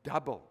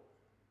double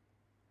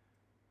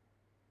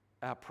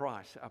our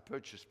price, our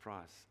purchase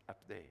price up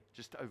there,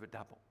 just over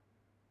double.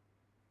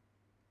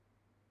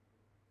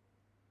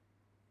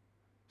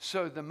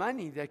 So the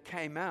money that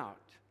came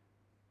out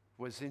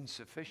was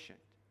insufficient.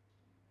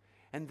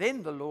 And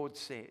then the Lord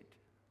said,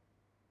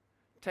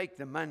 take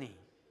the money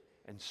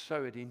and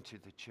sow it into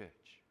the church.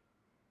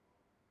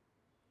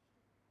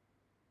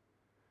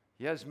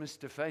 Here's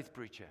Mr. Faith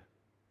Preacher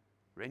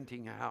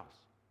renting a house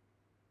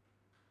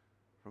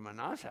from a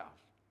nice house.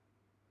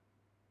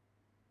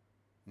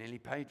 Nearly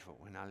paid for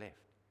when I left.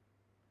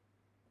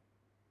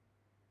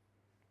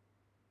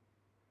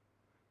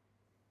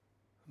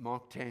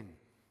 Mark 10,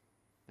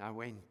 I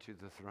went to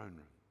the throne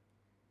room.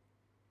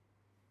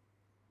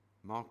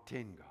 Mark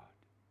 10, God.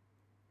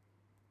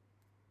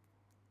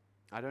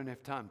 I don't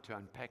have time to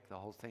unpack the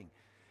whole thing.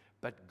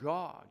 But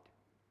God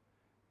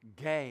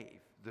gave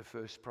the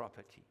first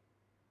property.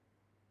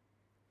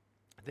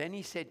 Then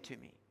he said to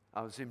me,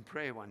 I was in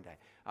prayer one day.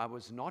 I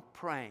was not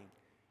praying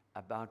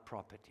about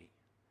property.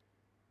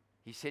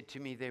 He said to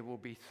me, there will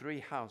be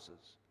 3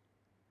 houses.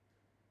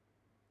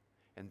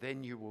 And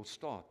then you will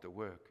start the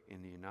work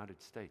in the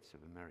United States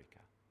of America.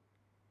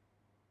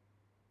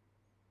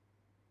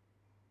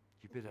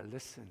 You better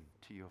listen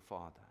to your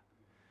father.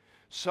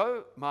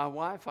 So my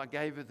wife, I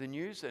gave her the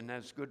news, and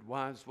as good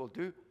wives will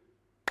do,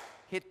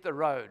 hit the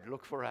road,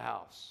 look for a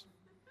house.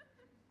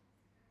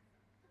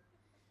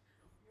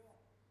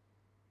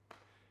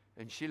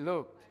 And she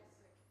looked.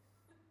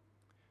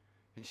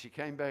 And she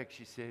came back,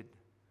 she said,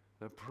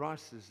 the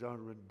prices are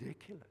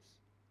ridiculous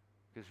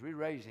because we're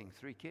raising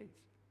 3 kids.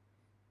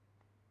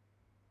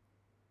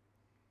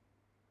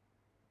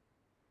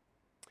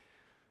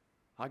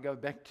 I go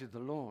back to the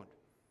Lord.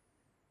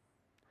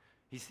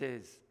 He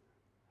says,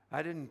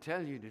 I didn't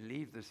tell you to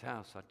leave this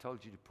house. I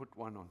told you to put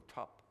one on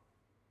top.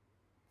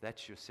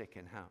 That's your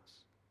second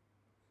house.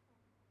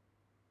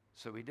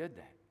 So we did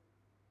that.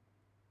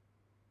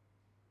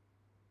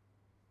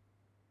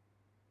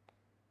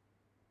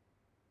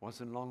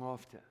 Wasn't long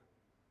after.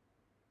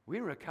 We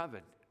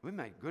recovered. We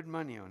made good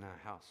money on our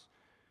house.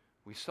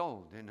 We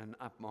sold in an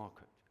up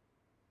market.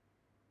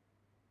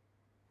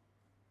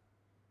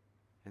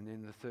 And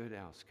then the third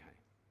house came.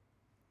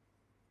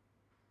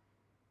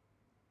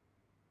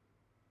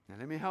 Now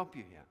let me help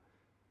you here.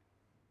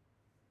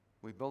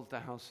 We built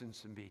a house in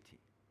Simbiti.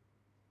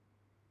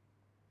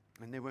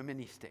 And there were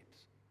many steps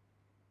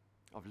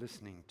of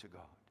listening to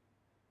God.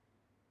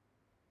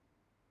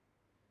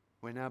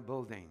 We're now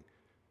building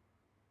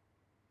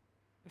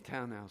a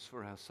townhouse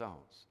for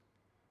ourselves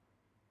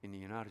in the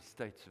United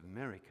States of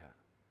America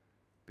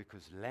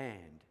because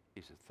land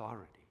is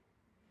authority.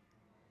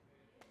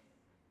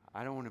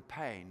 I don't want to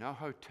pay no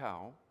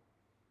hotel.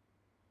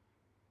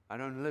 I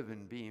don't live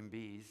in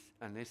B&Bs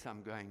unless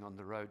I'm going on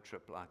the road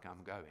trip like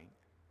I'm going.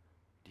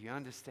 Do you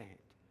understand?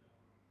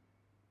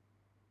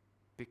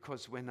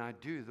 Because when I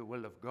do the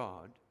will of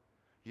God,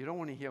 you don't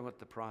want to hear what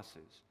the price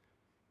is,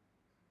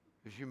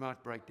 because you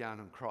might break down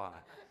and cry.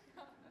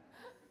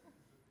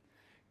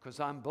 Because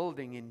I'm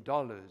building in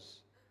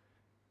dollars.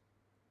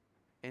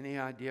 Any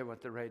idea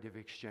what the rate of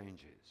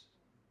exchange is?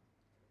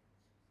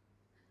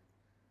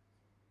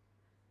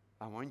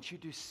 I want you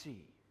to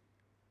see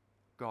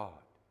God.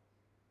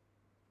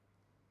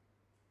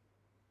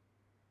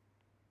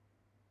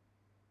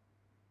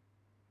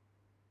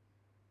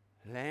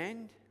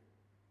 Land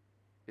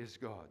is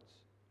God's.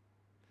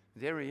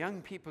 There are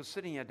young people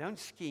sitting here, don't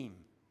scheme.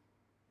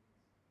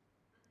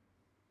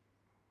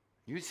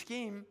 You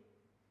scheme,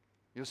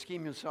 you'll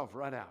scheme yourself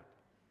right out.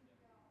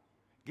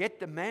 Get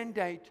the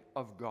mandate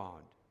of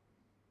God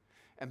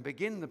and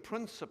begin the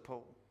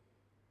principle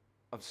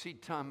of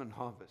seed time and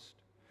harvest.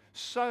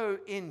 Sow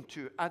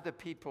into other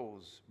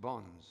people's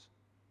bonds.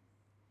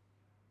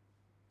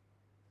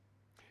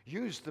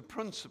 Use the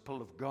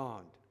principle of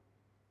God.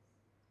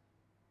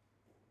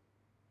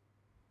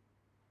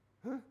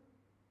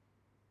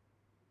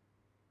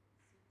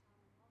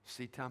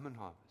 Seed time and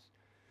harvest.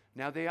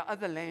 Now, there are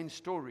other land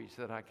stories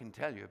that I can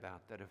tell you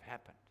about that have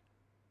happened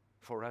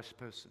for us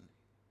personally.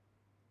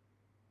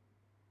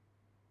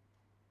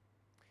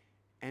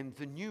 And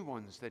the new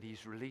ones that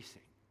he's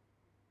releasing.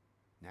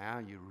 Now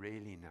you're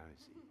really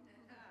nosy.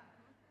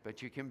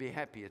 But you can be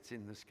happy it's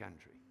in this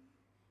country.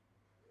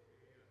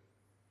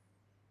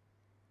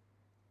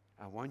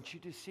 I want you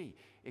to see.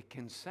 It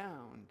can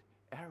sound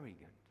arrogant.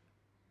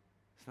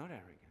 It's not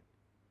arrogant.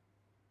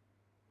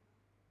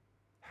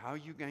 How are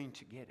you going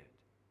to get it?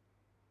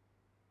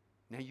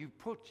 Now you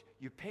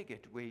peg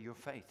it where your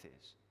faith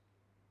is.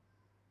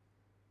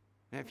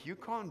 Now if you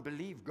can't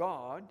believe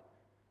God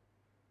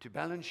to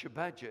balance your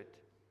budget,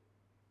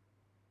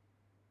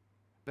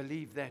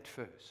 believe that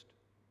first.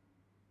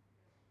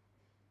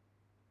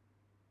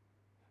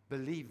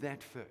 Believe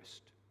that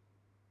first.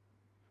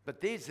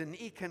 But there's an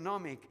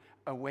economic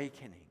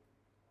awakening.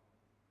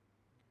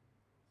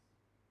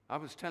 I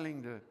was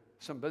telling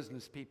some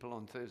business people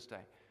on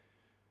Thursday,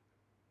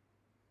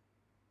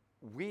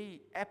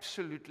 we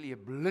absolutely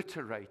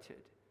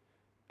obliterated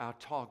our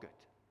target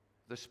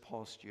this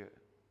past year.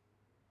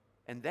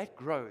 And that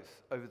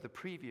growth over the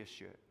previous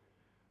year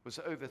was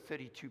over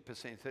 32%,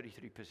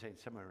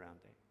 33%, somewhere around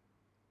there.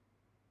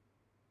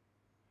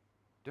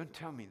 Don't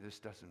tell me this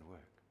doesn't work.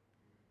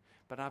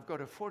 But I've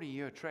got a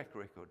 40-year track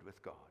record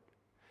with God.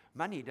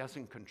 Money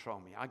doesn't control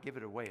me. I give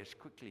it away as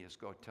quickly as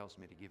God tells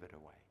me to give it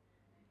away.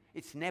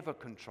 It's never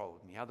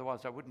controlled me.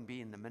 Otherwise, I wouldn't be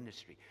in the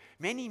ministry.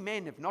 Many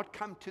men have not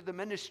come to the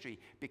ministry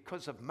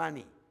because of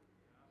money.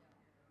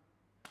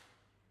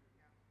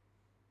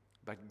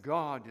 But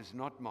God is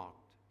not mocked.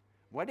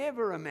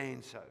 Whatever a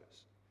man sows,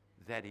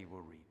 that he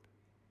will reap.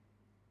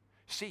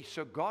 See,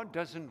 so God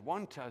doesn't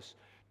want us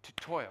to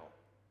toil.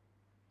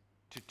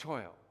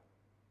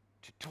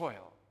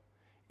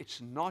 It's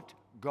not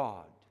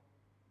God.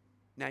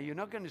 Now, you're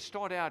not going to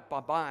start out by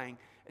buying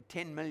a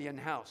 10 million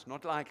house.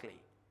 Not likely.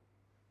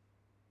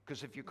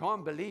 Because if you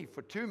can't believe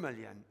for 2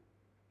 million,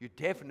 you're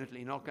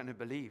definitely not going to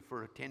believe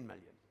for a 10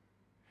 million.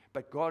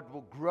 But God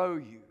will grow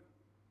you.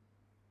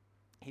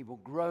 He will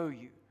grow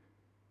you.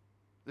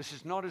 This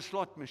is not a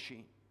slot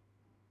machine.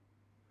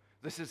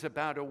 This is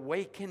about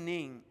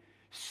awakening,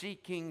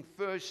 seeking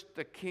first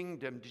the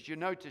kingdom. Did you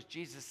notice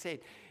Jesus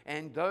said,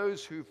 and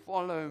those who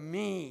follow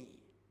me?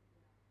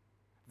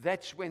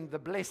 That's when the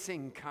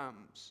blessing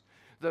comes.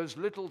 Those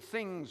little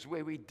things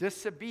where we're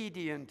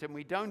disobedient and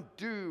we don't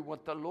do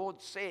what the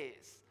Lord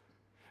says.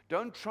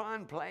 Don't try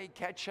and play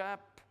catch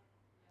up.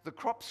 The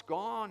crop's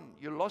gone.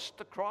 You lost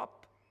the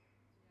crop.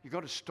 You've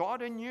got to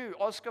start anew.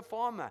 Ask a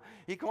farmer.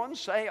 He can't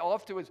say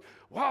afterwards,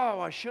 wow,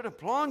 I should have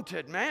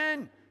planted,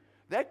 man.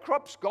 That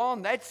crop's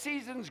gone. That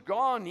season's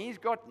gone. He's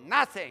got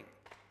nothing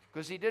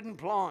because he didn't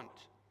plant.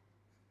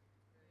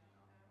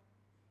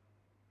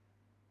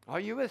 Are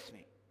you with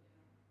me?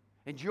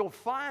 And you'll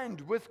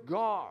find with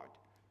God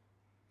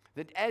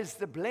that as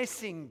the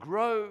blessing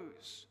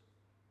grows,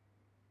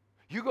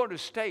 you've got to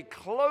stay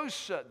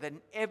closer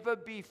than ever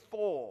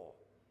before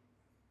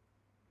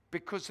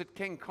because it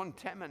can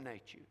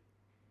contaminate you.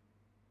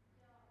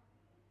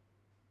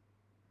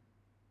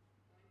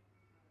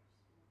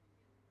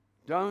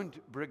 Don't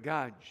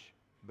begrudge.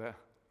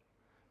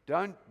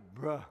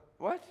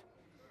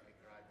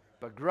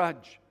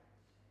 Begrudge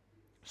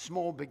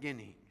small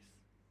beginnings.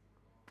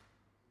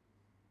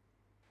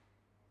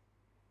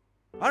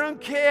 I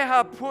don't care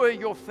how poor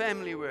your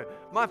family were.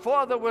 My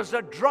father was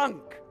a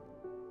drunk.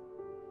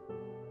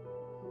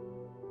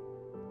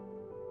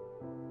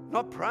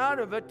 Not proud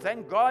of it.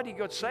 Thank God he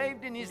got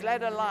saved in his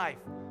latter life.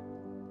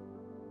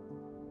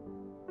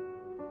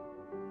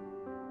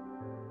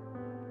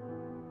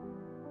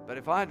 But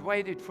if I'd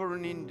waited for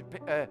an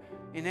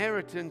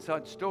inheritance,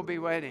 I'd still be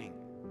waiting.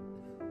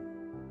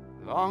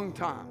 Long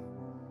time.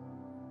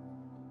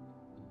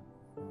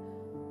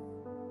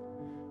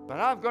 But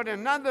I've got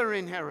another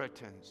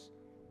inheritance.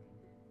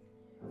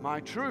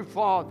 My true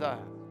Father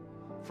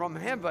from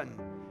heaven,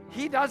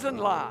 He doesn't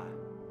lie.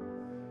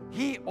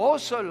 He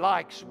also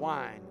likes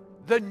wine,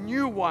 the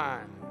new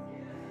wine.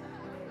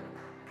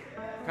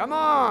 Come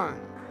on.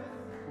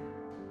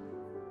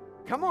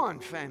 Come on,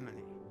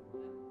 family.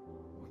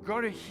 We've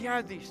got to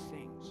hear these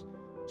things.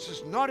 This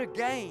is not a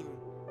game.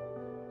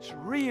 It's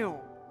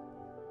real.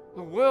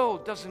 The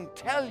world doesn't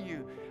tell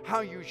you how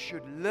you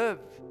should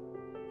live.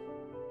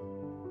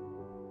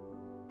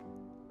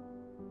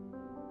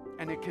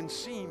 And it can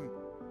seem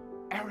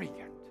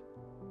arrogant.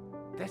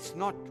 That's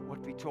not what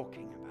we're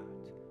talking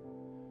about.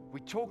 We're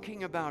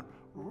talking about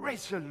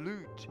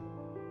resolute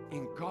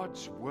in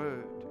God's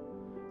word,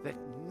 that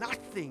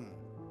nothing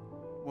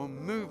will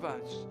move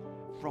us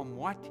from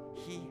what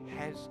He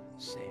has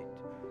said.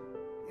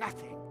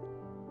 Nothing.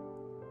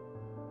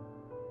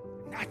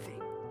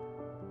 Nothing.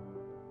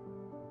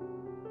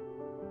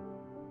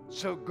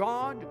 So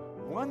God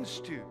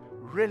wants to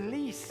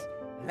release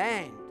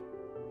land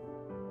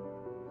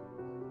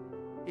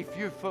if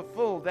you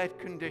fulfill that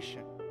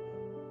condition.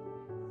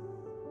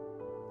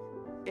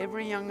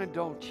 Every young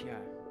adult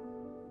here,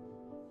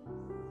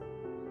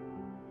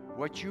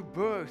 what you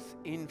birth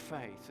in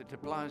faith, it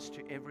applies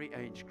to every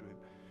age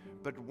group,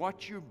 but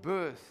what you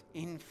birth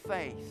in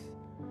faith,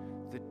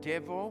 the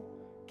devil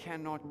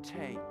cannot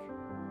take.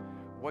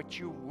 What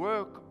you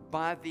work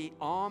by the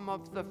arm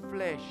of the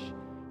flesh,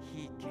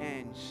 he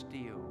can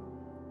steal.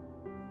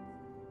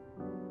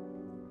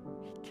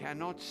 He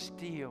cannot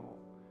steal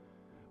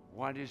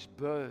what is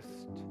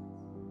birthed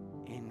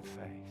in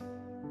faith.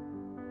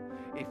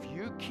 If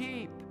you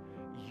keep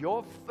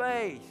your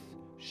faith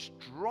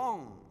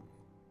strong,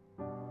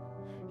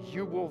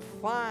 you will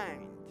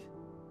find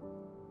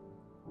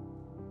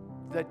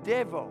the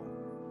devil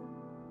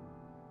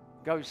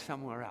goes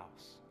somewhere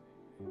else.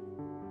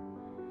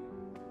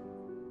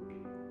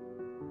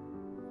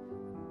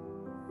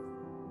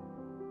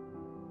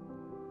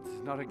 This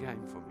is not a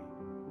game for me.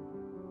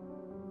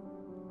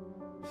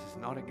 This is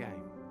not a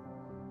game.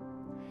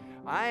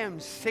 I am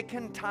sick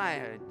and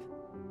tired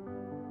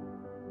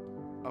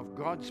of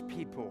God's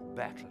people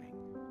battling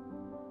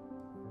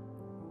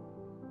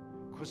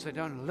because they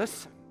don't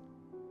listen,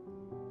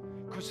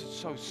 because it's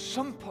so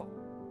simple,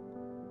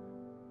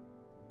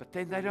 but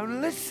then they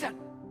don't listen.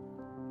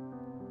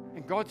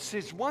 And God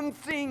says one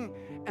thing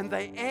and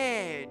they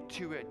add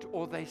to it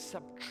or they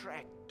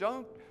subtract.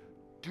 Don't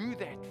do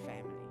that,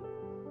 family.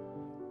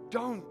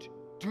 Don't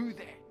do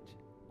that.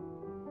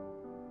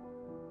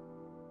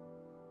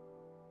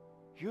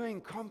 You're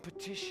in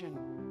competition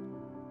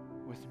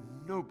with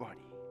nobody.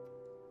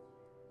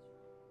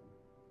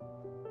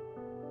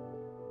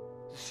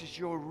 This is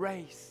your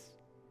race.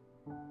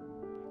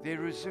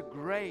 There is a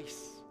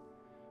grace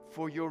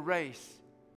for your race.